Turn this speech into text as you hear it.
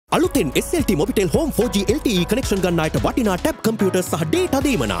අලුතෙන් SLT Mobitel Home 4G LTE connection ගන්න අයට වටිනා tab computers සහ data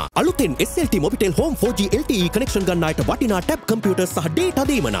දීමනා. අලුතෙන් SLT Mobitel Home 4G LTE connection ගන්න අයට වටිනා tab computers සහ data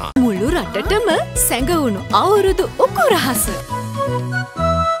දීමනා. මුළු රටටම සැඟවුණු අවුරුදු උකුරහස.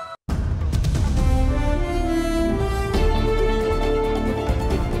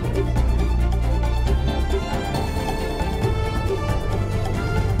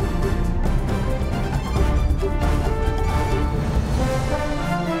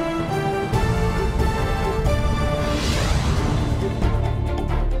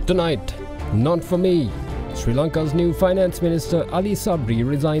 Tonight, not for me. Sri Lanka's new finance minister Ali Sabri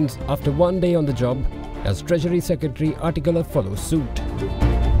resigns after one day on the job as Treasury Secretary Atikala follows suit.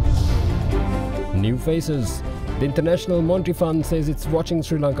 New faces. The International Monetary Fund says it's watching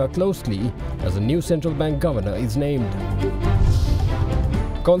Sri Lanka closely as a new central bank governor is named.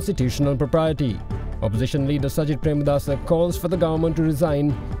 Constitutional propriety. Opposition leader Sajid Premadasa calls for the government to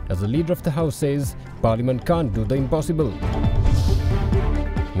resign as the leader of the House says Parliament can't do the impossible.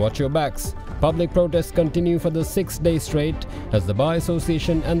 Watch your backs. Public protests continue for the 6th day straight as the Bar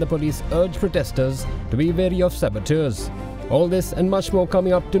Association and the police urge protesters to be wary of saboteurs. All this and much more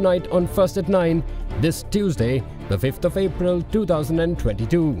coming up tonight on First at 9, this Tuesday, the 5th of April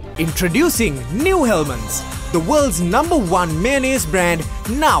 2022. Introducing New Hellmann's, the world's #1 mayonnaise brand,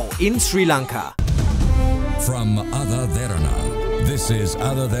 now in Sri Lanka. From AdaDerana, this is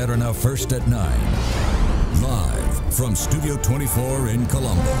AdaDerana First at 9. Live from Studio 24 in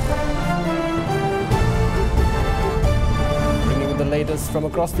Colombo. Bringing you the latest from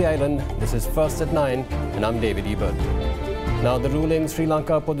across the island, this is First at 9 and I'm David Ebert. Now the ruling Sri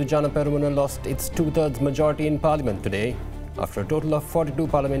Lanka Podujana Peramuna lost its 2/3 majority in parliament today after a total of 42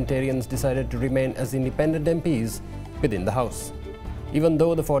 parliamentarians decided to remain as independent MPs within the House. Even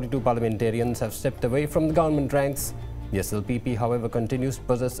though the 42 parliamentarians have stepped away from the government ranks, the SLPP however continues to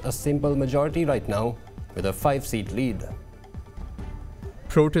possess a simple majority right now with a 5-seat lead.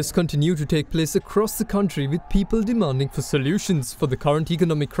 Protests continue to take place across the country with people demanding for solutions for the current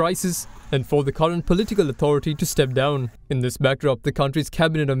economic crisis and for the current political authority to step down. In this backdrop, the country's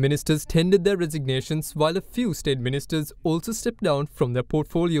cabinet of ministers tendered their resignations while a few state ministers also stepped down from their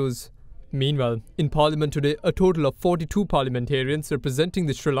portfolios. Meanwhile, in parliament today, a total of 42 parliamentarians representing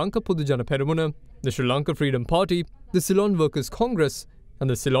the Sri Lanka Podujana Peramuna, the Sri Lanka Freedom Party, the Ceylon Workers Congress and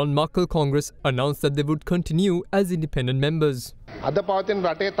the Ceylon Makkal Congress announced that they would continue as independent members. අද පවතින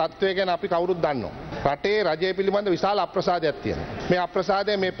රටේ තත්ත්වය ගැන අපි කවුරුත් දන්නවා. රටේ රජය පිළිබඳ විශාල අප්‍රසාදයක් තියෙනවා. මේ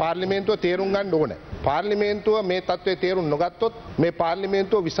අප්‍රසාදය මේ පාර්ලිමේන්තුව තේරුම් ගන්න ඕනේ. පාර්ලිමේන්තුව මේ තත්ත්වය තේරුම් නොගත්තොත් මේ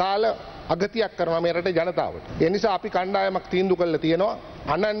පාර්ලිමේන්තුව විශාල අගතියක් කරනවා මේ රටේ ජනතාවට. ඒ නිසා අපි කණ්ඩායමක් තීන්දුව කරලා තියෙනවා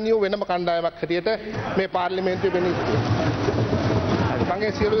අනන්‍ය වෙනම කණ්ඩායමක් හැටියට මේ පාර්ලිමේන්තුවේ වෙන්නේ සිටිනවා. මගේ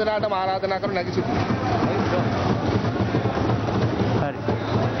සියලු දෙනාටම ආරාධනා කරන නැගී සිටිනවා.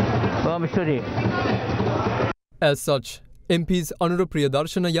 As such, MPs Anura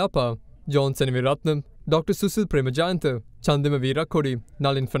Priyadarshana Yapa, John Senviratnam, Dr. Susil Premajayantha, Chandima Veerakodi,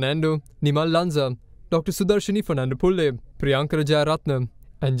 Nalin Fernando, Nimal Lanza, Dr. Sudarshini Fernando Pulle, Priyankara Jayaratna,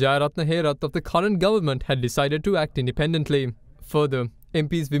 and Jayaratna Herath of the current government had decided to act independently. Further,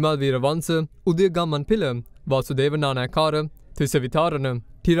 MPs Vimal Veeravansa, Udayagamman Pilla, Vasudeva Nanakara, Thisavitarana,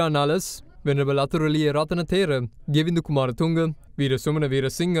 Tira Nalas, Venerable Athuraliya Ratanathera, Govindu Kumaratunga, Veera Sumana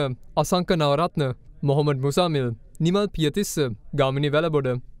Veerasinghe, Asanka Navaratna, Mohammad Musamil, Nimal Piyatissa, Gamini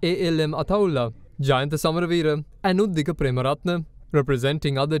Velaboda, ALM Ataullah, Jayantha Samaravira, and Uddika Premaratna,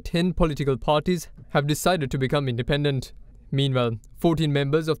 representing other 10 political parties, have decided to become independent. Meanwhile, 14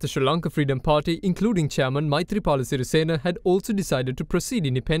 members of the Sri Lanka Freedom Party, including Chairman Maithripala Sirisena, had also decided to proceed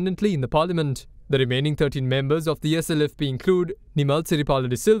independently in the parliament. The remaining 13 members of the SLFP include Nimal Siripala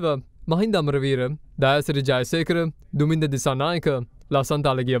de Silva, Mahinda Amaravira, Dayasiri Jayasekara, Duminda Disanayaka,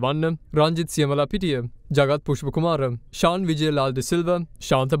 Lasanta Alagiyawanna, Ranjit Siyamalapitiya, Jagat Pushpakumara, Shan Vijayalal de Silva,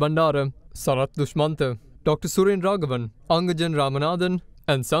 Shanta Bandara, Sarat Dushmanta, Dr. Suren Raghavan, Angajan Ramanathan,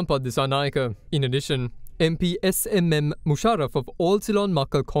 and Sampath Disanayaka. In addition, MP SMM Musharraf of All Ceylon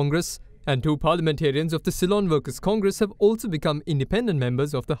Makkal Congress and 2 parliamentarians of the Ceylon Workers Congress have also become independent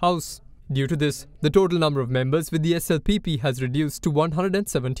members of the House. Due to this, the total number of members with the SLPP has reduced to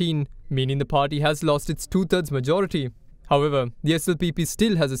 117, meaning the party has lost its 2/3 majority. However, the SLPP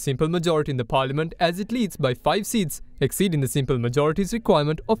still has a simple majority in the parliament as it leads by 5 seats, exceeding the simple majority's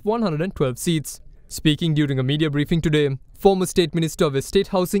requirement of 112 seats. Speaking during a media briefing today, former State Minister of Estate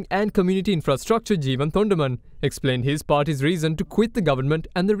Housing and Community Infrastructure Jeevan Thondaman explained his party's reason to quit the government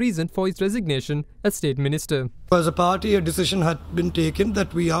and the reason for his resignation as State Minister. As a party, a decision had been taken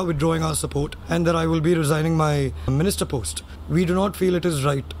that we are withdrawing our support and that I will be resigning my minister post. We do not feel it is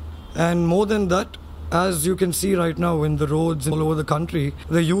right. And more than that, as you can see right now in the roads all over the country,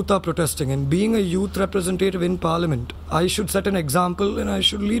 the youth are protesting. And being a youth representative in Parliament, I should set an example and I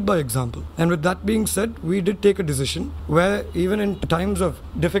should lead by example. And with that being said, we did take a decision where even in times of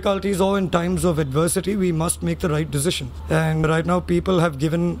difficulties or in times of adversity, we must make the right decision. And right now people have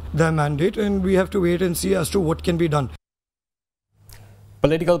given their mandate and we have to wait and see as to what can be done.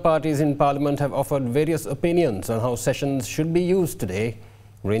 Political parties in Parliament have offered various opinions on how sessions should be used today,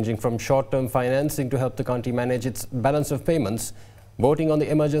 ranging from short-term financing to help the country manage its balance of payments, voting on the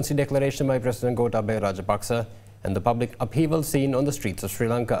emergency declaration by President Gotabaya Rajapaksa, and the public upheaval seen on the streets of Sri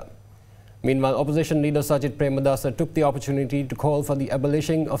Lanka. Meanwhile, opposition leader Sajith Premadasa took the opportunity to call for the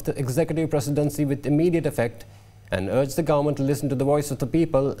abolishing of the executive presidency with immediate effect and urged the government to listen to the voice of the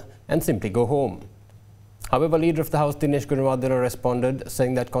people and simply go home. However, Leader of the House Dinesh Gunawardena responded,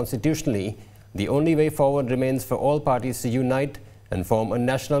 saying that constitutionally, the only way forward remains for all parties to unite and form a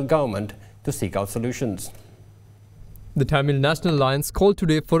national government to seek out solutions. The Tamil National Alliance called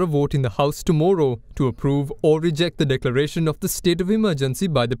today for a vote in the House tomorrow to approve or reject the declaration of the state of emergency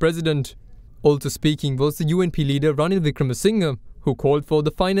by the President. Also speaking was the UNP leader Ranil Wickremesinghe, who called for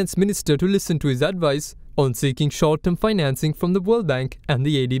the Finance Minister to listen to his advice on seeking short-term financing from the World Bank and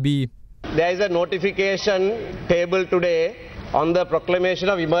the ADB. There is a notification tabled today on the proclamation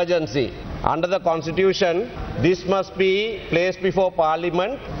of emergency. Under the Constitution, this must be placed before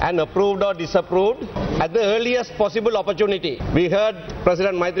Parliament and approved or disapproved at the earliest possible opportunity. We heard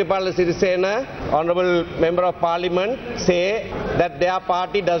President Maithripala Sirisena, Honourable Member of Parliament, say that their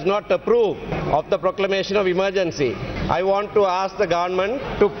party does not approve of the proclamation of emergency. I want to ask the government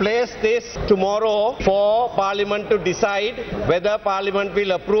to place this tomorrow for Parliament to decide whether Parliament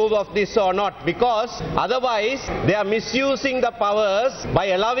will approve of this or not, because otherwise they are misusing the powers by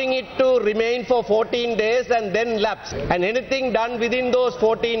allowing it to remain for 14 days and then lapse. And anything done within those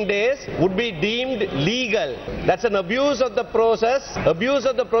 14 days would be deemed legal. That's an abuse of the process, abuse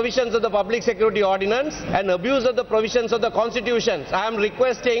of the provisions of the Public Security Ordinance and abuse of the provisions of the Constitution. I am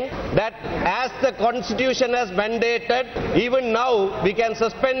requesting that as the Constitution has mandated, even now we can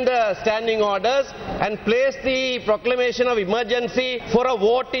suspend the standing orders and place the proclamation of emergency for a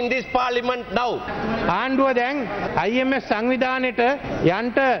vote in this Parliament now. ආණ්ඩුව දැන් IMF සංවිධානයට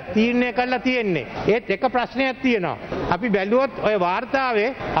යන්ට තීරණය කරලා තියෙන්නේ. ඒත් එක ප්‍රශ්නයක් තියෙනවා. අපි බැලුවොත් ඔය වාර්තාවේ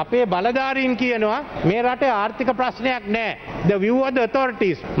අපේ බලධාරීන් කියනවා මේ රටේ ආර්ථික ප්‍රශ්නයක් නැහැ. The view of the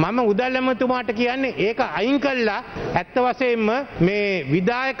authorities. මම උදල් ඇමතුමාට කියන්නේ ඒක අයින් කළා ඇත්ත වශයෙන්ම මේ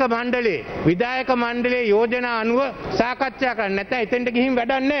විධායක මණ්ඩලයේ යෝජනා අනුව සාකච්ඡා කරන්න. නැත්නම් එතෙන්ට ගිහින්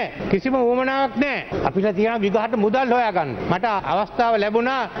වැඩක් නැහැ. කිසිම උවමනාවක් නැහැ. අපිට තියෙන විගහට මුදල් හොයාගන්න. මට අවස්ථාව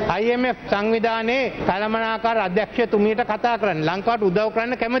ලැබුණා IMF සංවිධානයේ කළමනාකාර අධ්‍යක්ෂතුමියට කතා කරන්න. ලංකාවට උදව්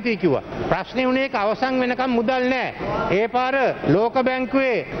කරන්න කැමතියි කිව්වා. ප්‍රශ්නේ උනේ ඒක අවසන් වෙනකම් මුදල් නැහැ. ඒ පාර ලෝක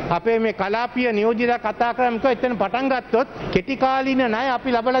බැංකුවේ අපේ මේ කලාපීය නියෝජිත කතා කරාම කිව්වා එතන පටන් ගත්තොත් කෙටි කාලීන ණය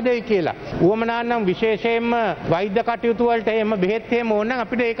අපි ලබලා දෙයි කියලා. උවමනා නම් විශේෂයෙන්ම වෛද්‍ය කටයුතු වලට එහෙම බෙහෙත් එහෙම ඕන නම්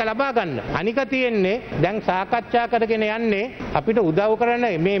අපිට ඒක ලබා ගන්න. අනික තියෙන්නේ දැන් සාකච්ඡා කරගෙන යන්නේ අපිට උදව් කරන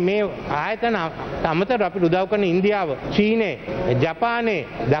මේ ආයතන අමතරව අපිට උදව් කරන ඉන්දියාව, චීනය, ජපානය,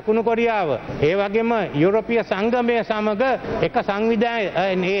 දකුණු කොරියාව, ඒ වගේම යුරෝපීය සංගමය සමග එක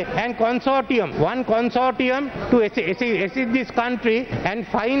and one consortium to assist this country and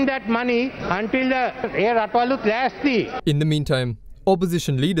find that money until the රටවලුත් ලෑස්ති. In the meantime,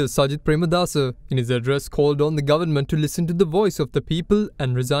 opposition leader Sajith Premadasa in his address called on the government to listen to the voice of the people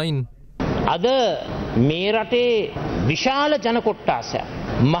and resign. අද මේ රටේ විශාල ජන කොට්ටාසයක්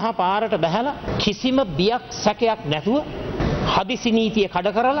මහ පාරට බැහැලා කිසිම බියක් සැකයක් නැතුව හදිසි නීතිය කඩ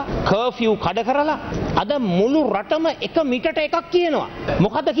කරලා කර්ෆියු කඩ කරලා අද මුළු රටම එක මිටට එකක් කියනවා.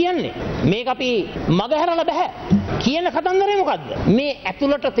 මොකද කියන්නේ? මේක අපි මගහැරලා බෑ. කියන කතන්දරේ මොකද්ද? මේ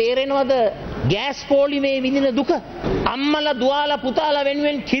ඇතුළට තේරෙනවද ගෑස් පොලිමේ විඳින දුක? අම්මලා දුවාලා පුතාලා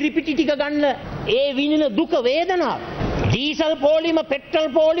වෙනුවෙන් කිරිපිටි ටික ගන්න ඒ විඳින දුක වේදනාව. ඩීසල් පොලිම, පෙට්‍රල්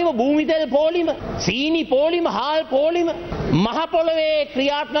පොලිම, භූමි තෙල් පොලිම, සීනි පොලිම, හාල් පොලිම, මහ පොළවේ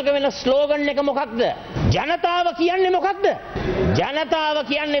ක්‍රියාත්මක වෙන ස්ලෝගන් එක මොකක්ද? ජනතාව කියන්නේ මොකක්ද? ජනතාව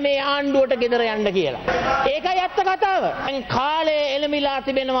කියන්නේ මේ ආණ්ඩුවට ගෙදර යන්න කියලා. ඒකයි ඇත්ත කතාව. දැන් කාලේ එළමිලා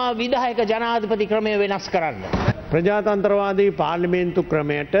තිබෙනවා විධායක ජනාධිපති ක්‍රමය වෙනස් කරන්න. ප්‍රජාතන්ත්‍රවාදී පාර්ලිමේන්තු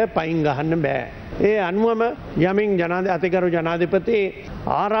ක්‍රමයට පයින් ගහන්න බෑ. ඒ අනුවම යමින් අතිගරු ජනාධිපති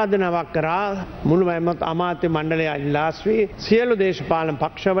ආරාධනාවක් කරා මුළු අමාත්‍ය මණ්ඩලය ඉල්ලාස්වි සියලු දේශපාලන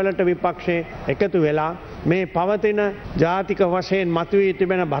පක්ෂවලට විපක්ෂයේ එකතු වෙලා මේ පවතින ජාතික වශයෙන් මතුවී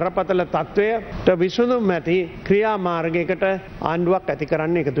තිබෙන බරපතල තත්ත්වයට විසඳුම් ඇති ක්‍රියාමාර්ගයකට ආණ්ඩුවක් ඇති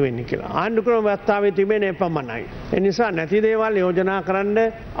කරන්න එකතු වෙන්න කියලා. ආණ්ඩු ක්‍රම ව්‍යවස්ථාවේ තිබෙන පමණයි. ඒ නිසා නැති දේවල් යෝජනා කරන්න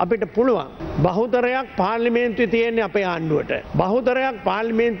අපිට පුළුවන්. බහුතරයක් පාර්ලිමේන්තුවේ තියෙන්නේ අපේ ආණ්ඩුවට. බහුතරයක්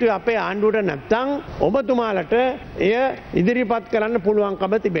පාර්ලිමේන්තුවේ අපේ ආණ්ඩුවට නැත්නම් ඔබතුමාලට එය ඉදිරිපත් කරන්න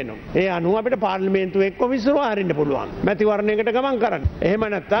පුළුවන්කම තිබෙනවා. ඒ අනුව අපිට පාර්ලිමේන්තුව එක්ක විසිරුවා හරින්න පුළුවන්. මැතිවරණයකට ගමන් කරන්න. එහෙම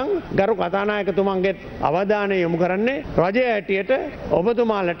නැත්නම් ගරු කතානායකතුමන්ගේ අවධානය යොමු කරන්නේ රජය ඇටියට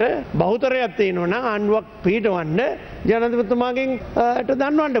ඔබතුමාලට බහුතරයක් තියෙනවා නම් ආණ්ඩුවක් පිටවන්න ජනාධිපතිතුමාගෙන්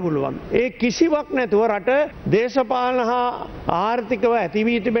දන්වන්න පුළුවන්. ඒ කිසිවක් නැතුව රට දේශපාලන හා ආර්ථිකව ඇති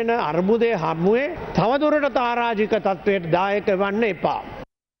වී තිබෙන අර්බුදයේ හමුවේ තවදුරටත් ආරාජික තත්ත්වයට දායක වන්න එපා.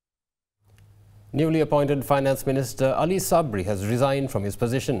 Newly appointed Finance Minister Ali Sabri has resigned from his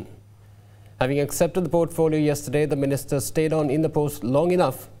position. Having accepted the portfolio yesterday, the minister stayed on in the post long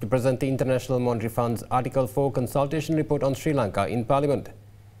enough to present the International Monetary Fund's Article 4 consultation report on Sri Lanka in Parliament.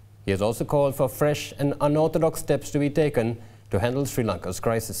 He has also called for fresh and unorthodox steps to be taken to handle Sri Lanka's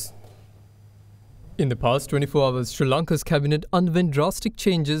crisis. In the past 24 hours, Sri Lanka's cabinet underwent drastic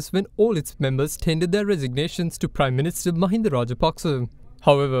changes when all its members tendered their resignations to Prime Minister Mahinda Rajapaksa.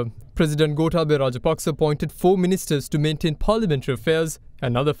 However, President Gotabaya Rajapaksa appointed 4 ministers to maintain parliamentary affairs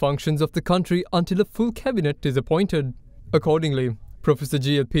and other functions of the country until a full cabinet is appointed. Accordingly, Professor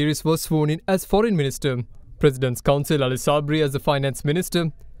G.L. Peiris was sworn in as Foreign Minister, President's Counsel Ali Sabri as the Finance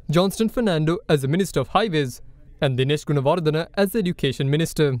Minister, Johnston Fernando as the Minister of Highways, and Dinesh Gunawardena as the Education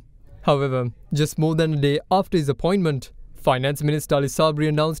Minister. However, just more than a day after his appointment, Finance Minister Ali Sabri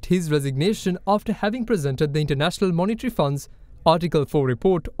announced his resignation after having presented the International Monetary Fund's Article 4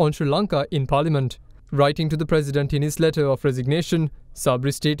 report on Sri Lanka in Parliament. Writing to the President in his letter of resignation,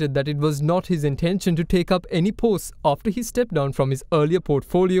 Sabri stated that it was not his intention to take up any posts after he stepped down from his earlier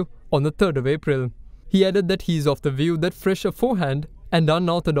portfolio on the 3rd of April. He added that he is of the view that fresh aforehand and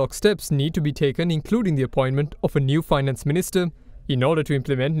unorthodox steps need to be taken, including the appointment of a new finance minister, in order to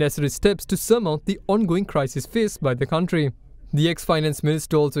implement necessary steps to surmount the ongoing crisis faced by the country. The ex-finance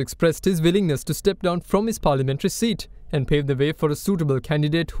minister also expressed his willingness to step down from his parliamentary seat and pave the way for a suitable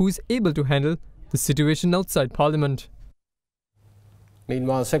candidate who is able to handle the situation outside Parliament.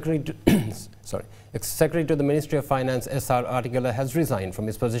 Meanwhile, Secretary to the Ministry of Finance S.R. Artigala has resigned from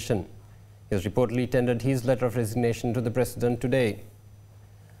his position. He has reportedly tendered his letter of resignation to the President today.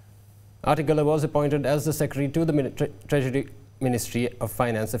 Artigala was appointed as the Secretary to the Treasury Ministry of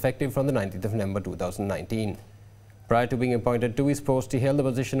Finance effective from the 19th of November 2019. Prior to being appointed to his post, he held the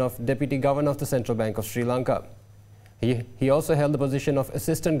position of Deputy Governor of the Central Bank of Sri Lanka. He also held the position of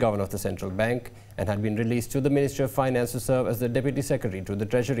Assistant Governor of the Central Bank and had been released to the Ministry of Finance to serve as the Deputy Secretary to the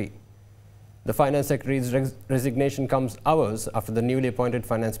Treasury. The Finance Secretary's resignation comes hours after the newly appointed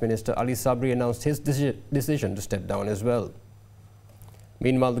Finance Minister Ali Sabri announced his decision to step down as well.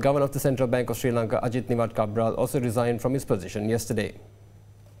 Meanwhile, the Governor of the Central Bank of Sri Lanka, Ajit Niwat Kabral, also resigned from his position yesterday.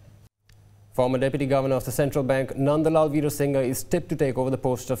 Former Deputy Governor of the Central Bank, Nandalal Veerasinghe, is tipped to take over the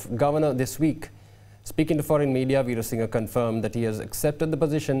post of Governor this week. Speaking to foreign media, Veerasinghe confirmed that he has accepted the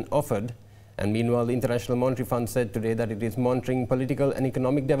position offered, and meanwhile the International Monetary Fund said today that it is monitoring political and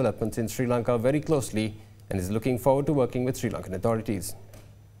economic developments in Sri Lanka very closely and is looking forward to working with Sri Lankan authorities.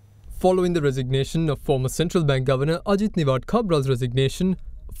 Following the resignation of former Central Bank Governor Ajit Niwat Kabral's resignation,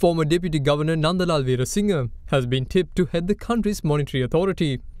 former Deputy Governor Nandalal Veerasinghe has been tipped to head the country's monetary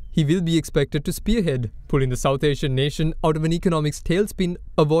authority. He will be expected to spearhead, pulling the South Asian nation out of an economic tailspin,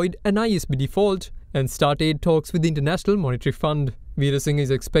 avoid an ISB default, and start aid talks with the International Monetary Fund. Veerasinghe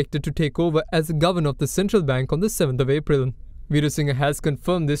is expected to take over as the governor of the Central Bank on the 7th of April. Veerasinghe has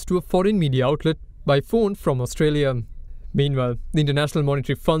confirmed this to a foreign media outlet by phone from Australia. Meanwhile, the International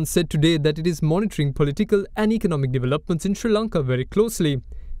Monetary Fund said today that it is monitoring political and economic developments in Sri Lanka very closely,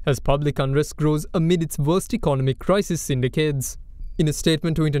 as public unrest grows amid its worst economic crisis in decades. In a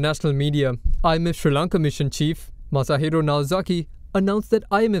statement to international media, IMF Sri Lanka Mission Chief Masahiro Naozaki announced that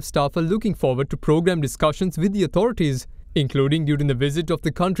IMF staff are looking forward to program discussions with the authorities, including during the visit of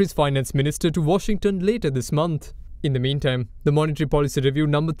the country's finance minister to Washington later this month. In the meantime, the Monetary Policy Review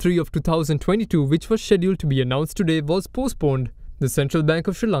number 3 of 2022, which was scheduled to be announced today, was postponed, the Central Bank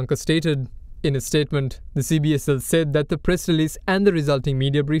of Sri Lanka stated. In a statement, the CBSL said that the press release and the resulting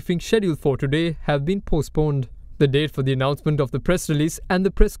media briefing scheduled for today have been postponed. The date for the announcement of the press release and the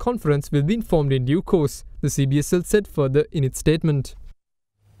press conference will be informed in due course, the CBSL said further in its statement.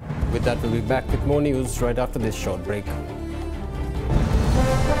 With that, we'll be back with more news right after this short break.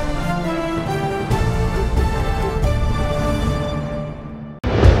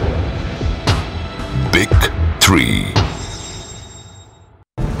 3.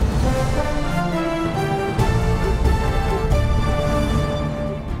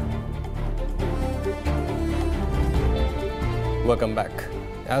 Welcome back.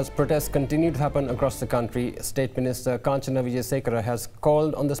 As protests continue to happen across the country, State Minister Kanchana Wijesekara has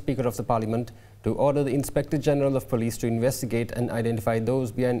called on the Speaker of the Parliament to order the Inspector General of Police to investigate and identify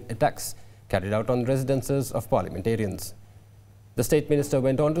those behind attacks carried out on residences of parliamentarians. The State Minister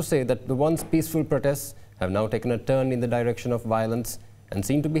went on to say that the once peaceful protests have now taken a turn in the direction of violence and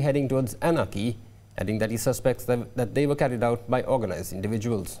seem to be heading towards anarchy, adding that he suspects that they were carried out by organized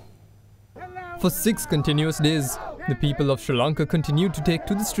individuals. For 6 continuous days, the people of Sri Lanka continued to take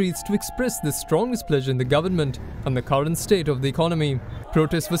to the streets to express their strong displeasure in the government and the current state of the economy.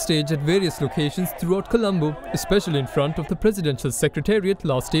 Protests were staged at various locations throughout Colombo, especially in front of the Presidential Secretariat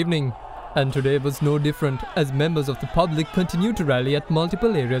last evening. And today was no different, as members of the public continued to rally at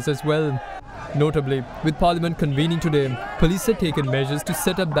multiple areas as well. Notably, with Parliament convening today, police had taken measures to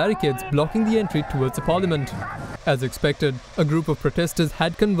set up barricades blocking the entry towards the Parliament. As expected, a group of protesters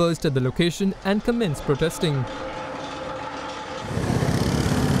had converged at the location and commenced protesting.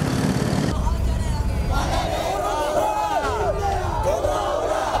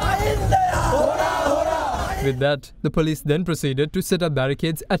 With that, the police then proceeded to set up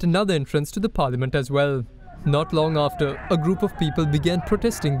barricades at another entrance to the Parliament as well. Not long after, a group of people began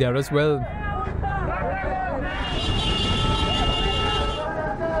protesting there as well.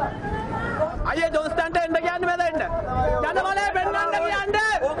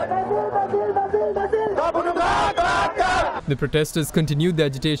 The protesters continued the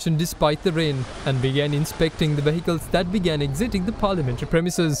agitation despite the rain and began inspecting the vehicles that began exiting the parliamentary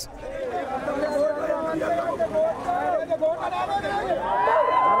premises.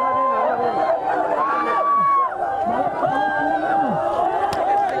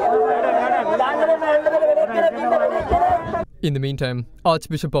 In the meantime,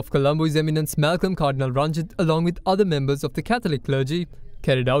 Archbishop of Colombo His Eminence Malcolm Cardinal Ranjit, along with other members of the Catholic clergy,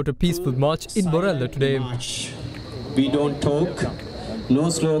 carried out a peaceful march in Borella today. We don't talk,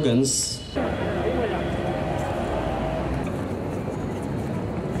 no slogans.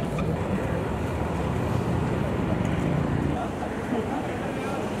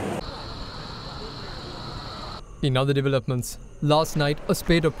 In other developments, last night a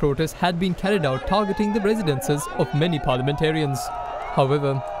spate of protests had been carried out targeting the residences of many parliamentarians.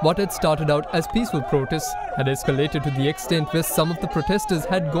 However, what had started out as peaceful protests had escalated to the extent where some of the protesters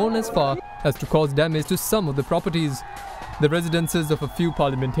had gone as far as to cause damage to some of the properties. The residences of a few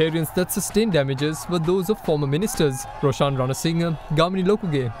parliamentarians that sustained damages were those of former ministers Roshan Ranasinghe, Gamini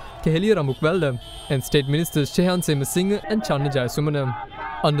Lokuge, Keheliya Ramukwelda, and State Ministers Shehan Semasinghe and Channa Jayasumana.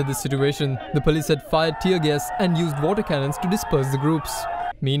 Under this situation, the police had fired tear gas and used water cannons to disperse the groups.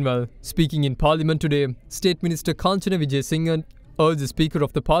 Meanwhile, speaking in Parliament today, State Minister Kanchana Wijesekara urged the Speaker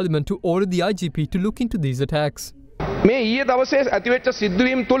of the Parliament to order the IGP to look into these attacks. මේ ඊයේ දවසේ ඇතිවෙච්ච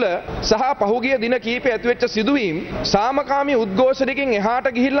සිදුවීම් තුළ සහ පහුගිය දින කිහිපේ ඇතිවෙච්ච සිදුවීම් සාමකාමී උද්ඝෝෂණයකින් එහාට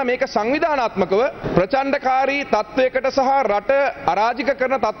ගිහිල්ලා මේක සංවිධානාත්මකව ප්‍රචණ්ඩකාරී තත්වයකට සහ රට අරාජික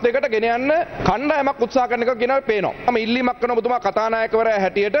කරන තත්වයකට ගෙන යන්න කණ්ඩායමක් උත්සාහ කරන එක කියනවා පේනවා. මම ඉල්ලීමක් කරන ඔබතුමා කතානායකවරයා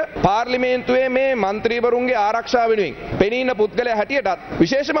හැටියට පාර්ලිමේන්තුවේ මේ മന്ത്രിවරුන්ගේ ආරක්ෂාව වෙනුවෙන් පෙනීන පුද්ගලයා හැටියටත්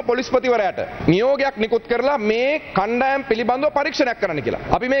විශේෂම පොලිස්පතිවරයාට නියෝගයක් නිකුත් කරලා මේ කණ්ඩායම් පිළිබඳව පරීක්ෂණයක් කරන්න කියලා.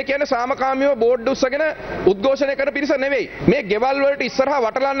 අපි මේ කියන්නේ සාමකාමීව බෝඩ් උස්සගෙන උද්ඝෝෂණය කරන පිරිස නෙවෙයි. මේ ගෙවල් වලට ඉස්සරහා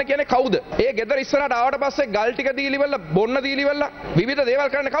වටලන්න කියන්නේ කවුද? ඒ ගෙදර ඉස්සරහට ආවට පස්සේ ගල් ටික දීලිවල බොන්න දීලිවල විවිධ දේවල්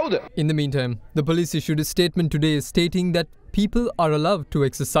කරන්නේ කවුද? In the meantime, the police issued a statement today stating that people are allowed to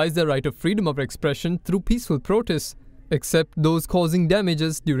exercise their right of freedom of expression through peaceful protests, except those causing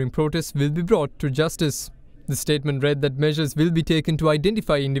damages during protests will be brought to justice. The statement read that measures will be taken to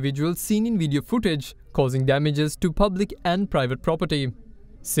identify individuals seen in video footage causing damages to public and private property.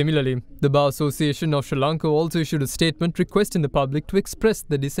 Similarly, the Bar Association of Sri Lanka also issued a statement requesting the public to express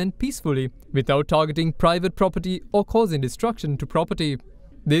their dissent peacefully without targeting private property or causing destruction to property.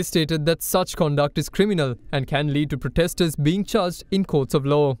 They stated that such conduct is criminal and can lead to protesters being charged in courts of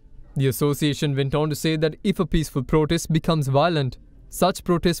law. The association went on to say that if a peaceful protest becomes violent, such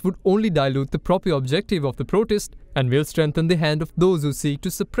protests would only dilute the proper objective of the protest and will strengthen the hand of those who seek to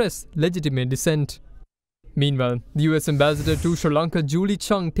suppress legitimate dissent. Meanwhile, the US ambassador to Sri Lanka, Julie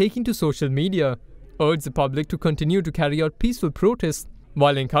Chung, taking to social media, urged the public to continue to carry out peaceful protests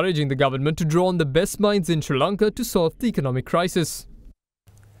while encouraging the government to draw on the best minds in Sri Lanka to solve the economic crisis.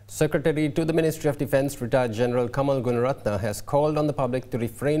 Secretary to the Ministry of Defence, retired General Kamal Gunaratne, has called on the public to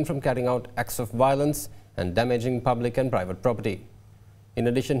refrain from carrying out acts of violence and damaging public and private property. In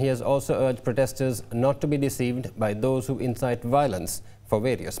addition, he has also urged protesters not to be deceived by those who incite violence for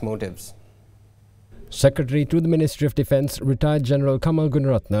various motives. Secretary to the Ministry of Defence, retired General Kamal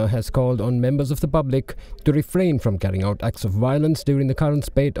Gunaratne, has called on members of the public to refrain from carrying out acts of violence during the current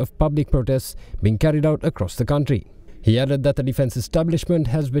spate of public protests being carried out across the country. He added that the defence establishment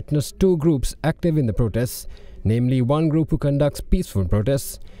has witnessed two groups active in the protests, namely one group who conducts peaceful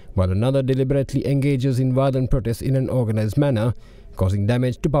protests, while another deliberately engages in violent protests in an organised manner, causing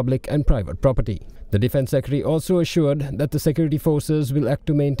damage to public and private property. The Defence Secretary also assured that the security forces will act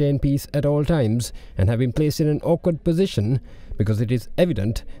to maintain peace at all times and have been placed in an awkward position because it is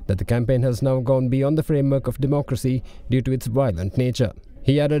evident that the campaign has now gone beyond the framework of democracy due to its violent nature.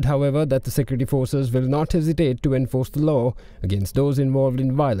 He added, however, that the security forces will not hesitate to enforce the law against those involved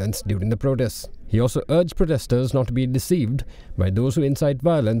in violence during the protests. He also urged protesters not to be deceived by those who incite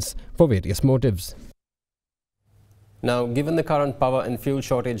violence for various motives. Now, given the current power and fuel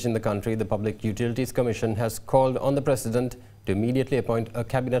shortage in the country, the Public Utilities Commission has called on the President to immediately appoint a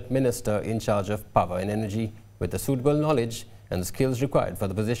cabinet minister in charge of power and energy with the suitable knowledge and the skills required for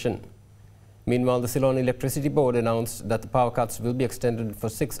the position. Meanwhile, the Ceylon Electricity Board announced that the power cuts will be extended for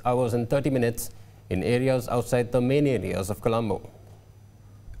 6 hours and 30 minutes in areas outside the main areas of Colombo.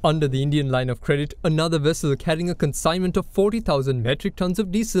 Under the Indian line of credit, another vessel carrying a consignment of 40,000 metric tons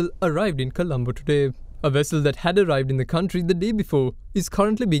of diesel arrived in Colombo today. A vessel that had arrived in the country the day before is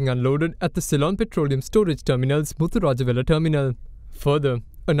currently being unloaded at the Ceylon Petroleum Storage Terminal's Muthurajawala terminal. Further,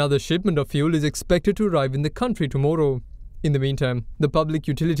 another shipment of fuel is expected to arrive in the country tomorrow. In the meantime, the Public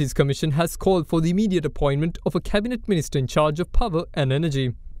Utilities Commission has called for the immediate appointment of a cabinet minister in charge of power and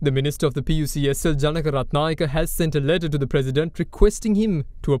energy. The Minister of the PUCSL, Janaka Ratnayaka, has sent a letter to the President requesting him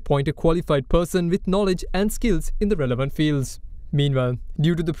to appoint a qualified person with knowledge and skills in the relevant fields. Meanwhile,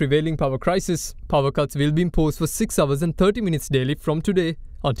 due to the prevailing power crisis, power cuts will be imposed for 6 hours and 30 minutes daily from today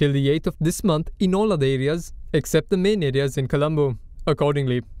until the 8th of this month in all other areas except the main areas in Colombo.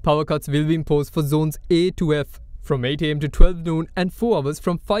 Accordingly, power cuts will be imposed for zones A to F from 8 am to 12 noon and 4 hours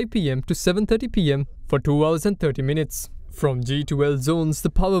from 5 pm to 7:30 pm for 2 hours and 30 minutes. From G to L zones, the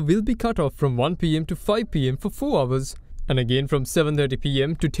power will be cut off from 1 pm to 5 pm for 4 hours and again from 7:30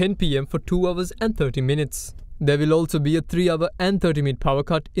 pm to 10 pm for 2 hours and 30 minutes. There will also be a 3-hour and 30-minute power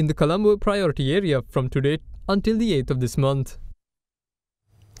cut in the Colombo priority area from today until the 8th of this month.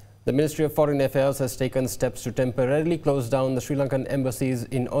 The Ministry of Foreign Affairs has taken steps to temporarily close down the Sri Lankan embassies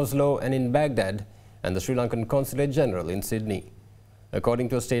in Oslo and in Baghdad and the Sri Lankan Consulate General in Sydney. According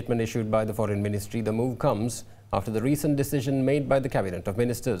to a statement issued by the Foreign Ministry, the move comes after the recent decision made by the Cabinet of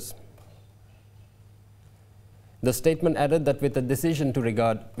Ministers. The statement added that with the decision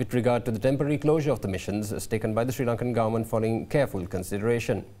with regard to the temporary closure of the missions is taken by the Sri Lankan government following careful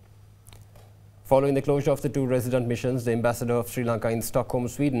consideration. Following the closure of the 2 resident missions, the ambassador of Sri Lanka in Stockholm,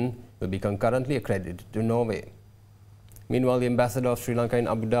 Sweden will be concurrently accredited to Norway. Meanwhile, the ambassador of Sri Lanka in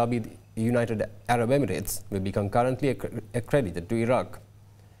Abu Dhabi, United Arab Emirates, will be concurrently accredited to Iraq.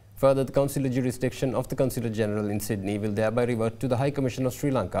 Further, the consular jurisdiction of the Consulate General in Sydney will thereby revert to the High Commission of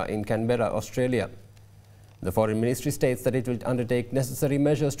Sri Lanka in Canberra, Australia. The Foreign Ministry states that it will undertake necessary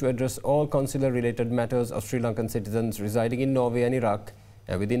measures to address all consular-related matters of Sri Lankan citizens residing in Norway and Iraq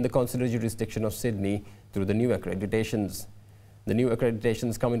and within the consular jurisdiction of Sydney through the new accreditations. The new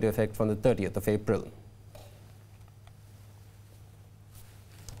accreditations come into effect from the 30th of April.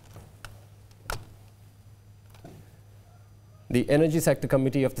 The Energy Sector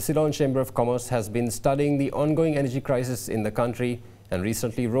Committee of the Ceylon Chamber of Commerce has been studying the ongoing energy crisis in the country and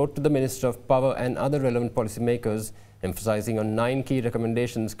recently wrote to the Minister of Power and other relevant policymakers, emphasizing on 9 key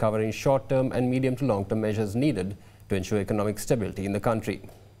recommendations covering short-term and medium to long-term measures needed to ensure economic stability in the country.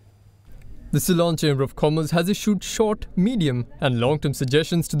 The Ceylon Chamber of Commerce has issued short, medium and long-term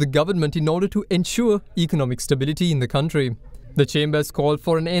suggestions to the government in order to ensure economic stability in the country. The Chamber has called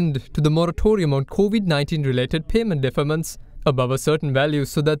for an end to the moratorium on COVID-19 related payment deferments above a certain value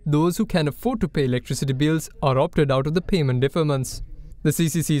so that those who can afford to pay electricity bills are opted out of the payment deferments. The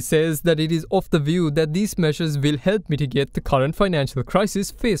CCC says that it is of the view that these measures will help mitigate the current financial crisis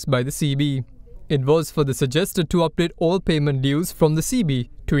faced by the CB. It was further suggested to update all payment dues from the CB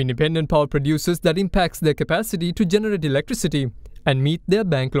to independent power producers that impacts their capacity to generate electricity and meet their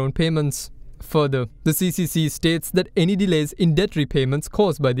bank loan payments. Further, the CCC states that any delays in debt repayments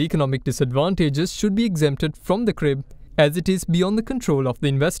caused by the economic disadvantages should be exempted from the crib, as it is beyond the control of the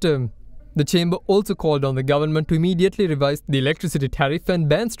investor. The Chamber also called on the government to immediately revise the electricity tariff and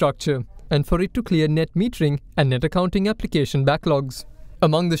band structure and for it to clear net metering and net accounting application backlogs.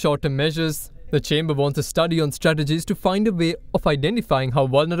 Among the short-term measures, the Chamber wants a study on strategies to find a way of identifying how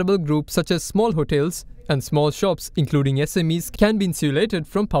vulnerable groups such as small hotels and small shops, including SMEs, can be insulated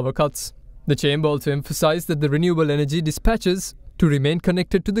from power cuts. The Chamber also emphasized that the renewable energy dispatches to remain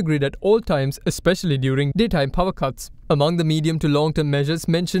connected to the grid at all times, especially during daytime power cuts. Among the medium to long-term measures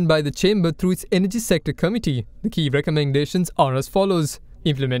mentioned by the Chamber through its Energy Sector Committee, the key recommendations are as follows.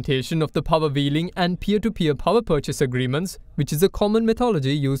 Implementation of the power wheeling and peer-to-peer power purchase agreements, which is a common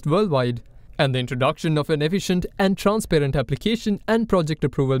methodology used worldwide, and the introduction of an efficient and transparent application and project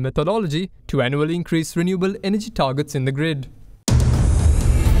approval methodology to annually increase renewable energy targets in the grid.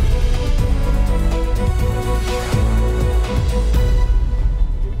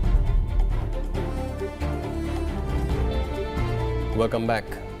 Welcome back.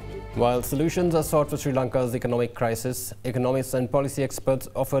 While solutions are sought for Sri Lanka's economic crisis, economists and policy experts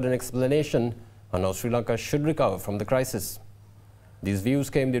offered an explanation on how Sri Lanka should recover from the crisis. These views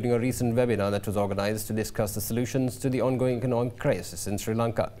came during a recent webinar that was organized to discuss the solutions to the ongoing economic crisis in Sri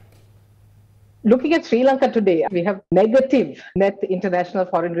Lanka. Looking at Sri Lanka today, we have negative net international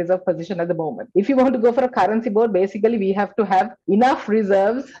foreign reserve position at the moment. If you want to go for a currency board, basically we have to have enough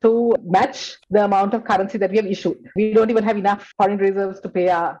reserves to match the amount of currency that we have issued. We don't even have enough foreign reserves to pay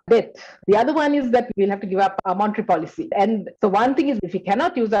our debt. The other one is that we'll have to give up our monetary policy. And so one thing is, if we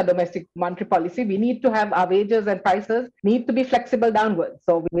cannot use our domestic monetary policy, we need to have our wages and prices need to be flexible downwards.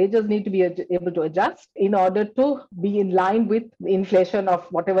 So wages need to be able to adjust in order to be in line with the inflation of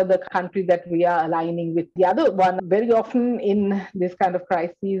whatever the country that we are aligning with. The other one, very often in this kind of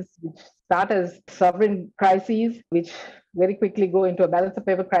crises, which start as sovereign crises, which very quickly go into a balance of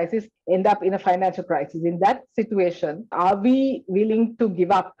paper crisis, end up in a financial crisis. In that situation, are we willing to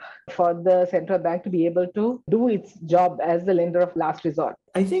give up for the central bank to be able to do its job as the lender of last resort?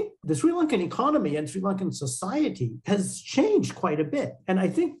 I think the Sri Lankan economy and Sri Lankan society has changed quite a bit. And I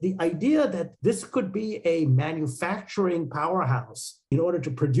think the idea that this could be a manufacturing powerhouse in order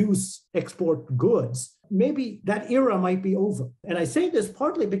to produce export goods, maybe that era might be over. And I say this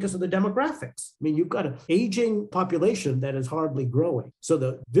partly because of the demographics. I mean, you've got an aging population that is hardly growing.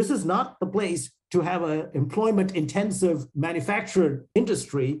 So this is not the place to have an employment-intensive manufactured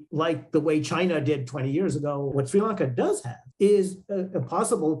industry like the way China did 20 years ago. What Sri Lanka does have is a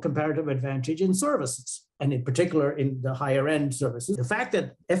possible comparative advantage in services, and in particular in the higher end services. The fact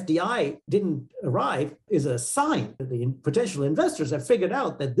that FDI didn't arrive is a sign that the potential investors have figured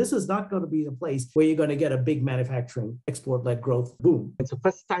out that this is not going to be the place where you're going to get a big manufacturing export-led growth boom. It's the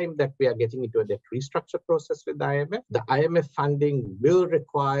first time that we are getting into a debt restructure process with the IMF. The IMF funding will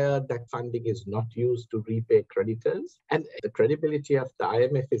require that funding is not used to repay creditors. And the credibility of the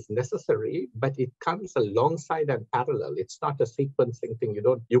IMF is necessary, but it comes alongside and parallel. It's not a sequencing thing.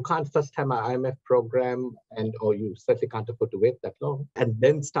 You can't first have an IMF program or you certainly can't afford to wait that long and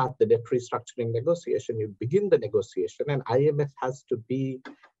then start the debt restructuring negotiation. You begin the negotiation, and IMF has to be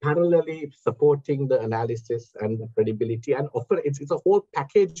parallelly supporting the analysis and the credibility and offer. It's a whole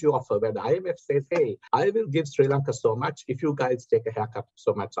package you offer where the IMF says, hey, I will give Sri Lanka so much if you guys take a haircut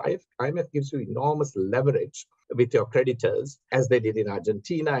so much. IMF gives you enormous leverage with your creditors, as they did in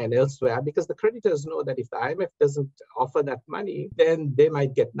Argentina and elsewhere, because the creditors know that if the IMF doesn't offer that money, then they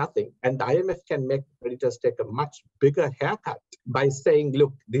might get nothing. And the IMF can make creditors take a much bigger haircut by saying,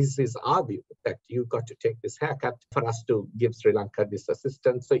 look, this is our view, that you've got to take this haircut for us to give Sri Lanka this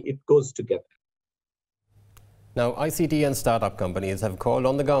assistance. So it goes together. Now, ICT and startup companies have called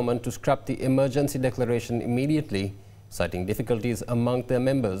on the government to scrap the emergency declaration immediately, citing difficulties among their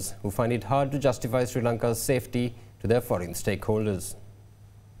members who find it hard to justify Sri Lanka's safety to their foreign stakeholders.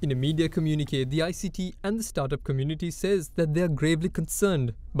 In a media communique, the ICT and the startup community says that they are gravely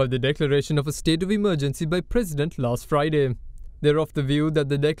concerned by the declaration of a state of emergency by President last Friday. They're of the view that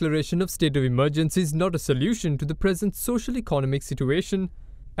the declaration of state of emergency is not a solution to the present social-economic situation,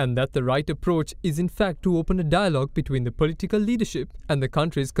 and that the right approach is in fact to open a dialogue between the political leadership and the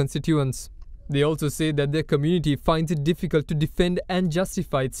country's constituents. They also say that their community finds it difficult to defend and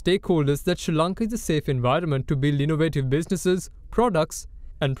justify its stakeholders that Sri Lanka is a safe environment to build innovative businesses, products,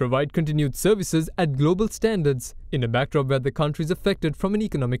 and provide continued services at global standards in a backdrop where the country is affected from an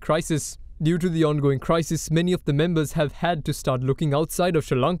economic crisis. Due to the ongoing crisis, many of the members have had to start looking outside of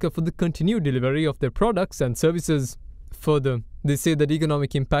Sri Lanka for the continued delivery of their products and services. Further, they say that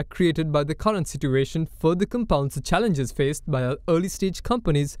economic impact created by the current situation further compounds the challenges faced by our early-stage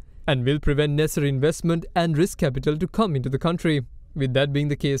companies and will prevent necessary investment and risk capital to come into the country. With that being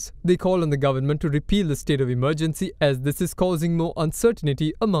the case, they call on the government to repeal the state of emergency, as this is causing more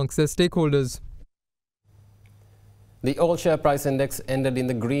uncertainty amongst their stakeholders. The all-share price index ended in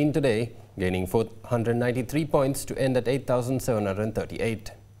the green today, gaining 493 points to end at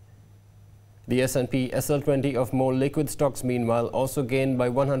 8,738. The S&P SL20 of more liquid stocks, meanwhile, also gained by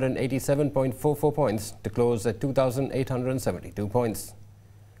 187.44 points to close at 2,872 points.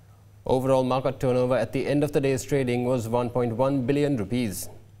 Overall market turnover at the end of the day's trading was 1.1 billion rupees.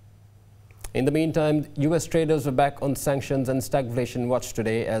 In the meantime, US traders were back on sanctions and stagflation watch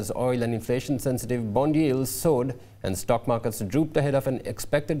today as oil and inflation-sensitive bond yields soared and stock markets drooped ahead of an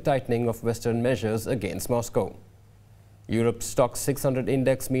expected tightening of Western measures against Moscow. Europe's stock 600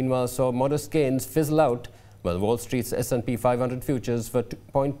 index meanwhile saw modest gains fizzle out, while Wall Street's S&P 500 futures were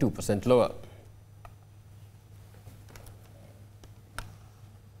 0.2% lower.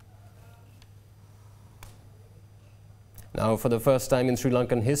 Now, for the first time in Sri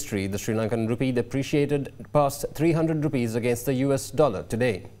Lankan history, the Sri Lankan rupee depreciated past 300 rupees against the US dollar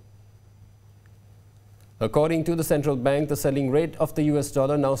today. According to the central bank, the selling rate of the US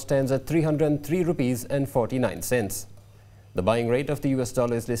dollar now stands at 303 rupees and 49 cents. The buying rate of the US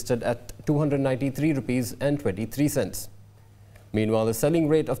dollar is listed at 293 rupees and 23 cents. Meanwhile, the selling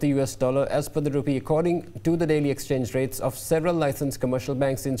rate of the US dollar as per the rupee according to the daily exchange rates of several licensed commercial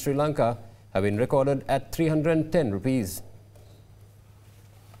banks in Sri Lanka have been recorded at 310 rupees.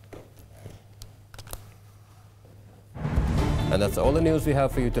 And that's all the news we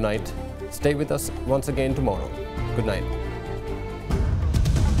have for you tonight. Stay with us once again tomorrow. Good night.